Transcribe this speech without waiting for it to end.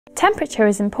Temperature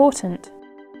is important,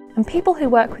 and people who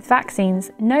work with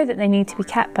vaccines know that they need to be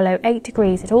kept below 8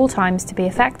 degrees at all times to be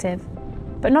effective.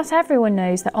 But not everyone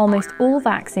knows that almost all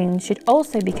vaccines should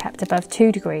also be kept above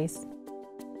 2 degrees.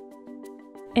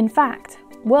 In fact,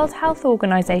 World Health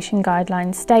Organization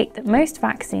guidelines state that most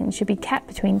vaccines should be kept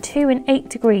between 2 and 8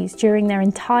 degrees during their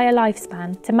entire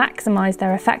lifespan to maximise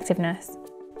their effectiveness.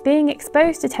 Being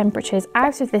exposed to temperatures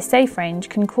out of this safe range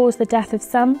can cause the death of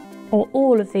some or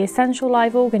all of the essential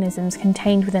live organisms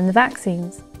contained within the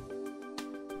vaccines.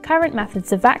 Current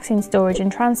methods of vaccine storage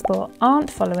and transport aren't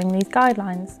following these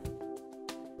guidelines.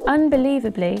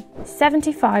 Unbelievably,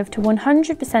 75 to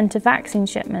 100% of vaccine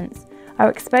shipments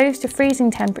are exposed to freezing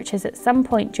temperatures at some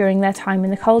point during their time in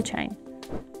the cold chain.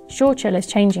 SureChill is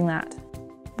changing that.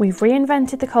 We've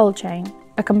reinvented the cold chain,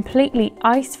 a completely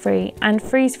ice-free and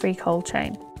freeze-free cold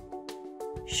chain.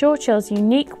 SureChill's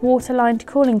unique water-lined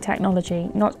cooling technology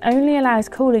not only allows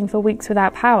cooling for weeks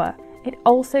without power, it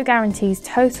also guarantees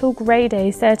total Grade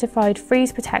A certified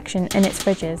freeze protection in its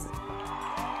fridges.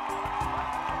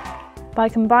 By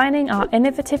combining our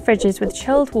innovative fridges with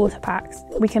chilled water packs,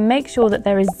 we can make sure that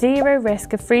there is zero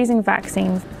risk of freezing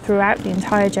vaccines throughout the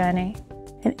entire journey.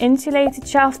 An insulated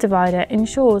shelf divider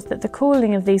ensures that the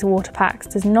cooling of these water packs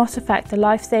does not affect the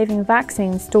life-saving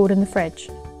vaccines stored in the fridge.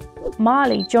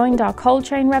 Mali joined our cold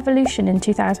chain revolution in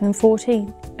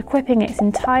 2014, equipping its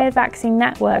entire vaccine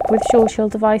network with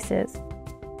SureChill devices.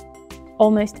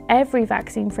 Almost every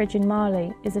vaccine fridge in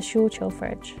Mali is a SureChill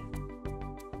fridge.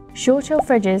 SureChill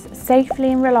fridges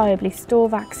safely and reliably store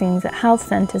vaccines at health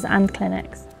centres and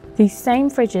clinics. These same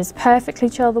fridges perfectly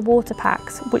chill the water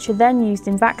packs, which are then used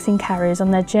in vaccine carriers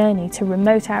on their journey to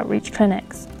remote outreach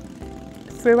clinics.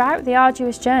 Throughout the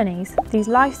arduous journeys, these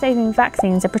life-saving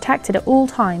vaccines are protected at all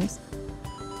times,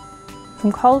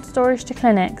 from cold storage to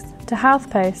clinics, to health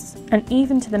posts, and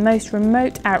even to the most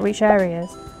remote outreach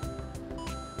areas.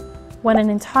 When an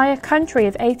entire country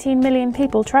of 18 million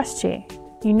people trust you,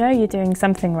 you know you're doing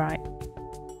something right.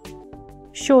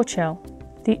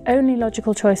 SureChill, the only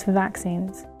logical choice for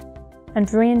vaccines, and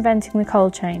reinventing the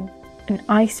cold chain, an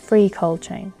ice-free cold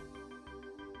chain.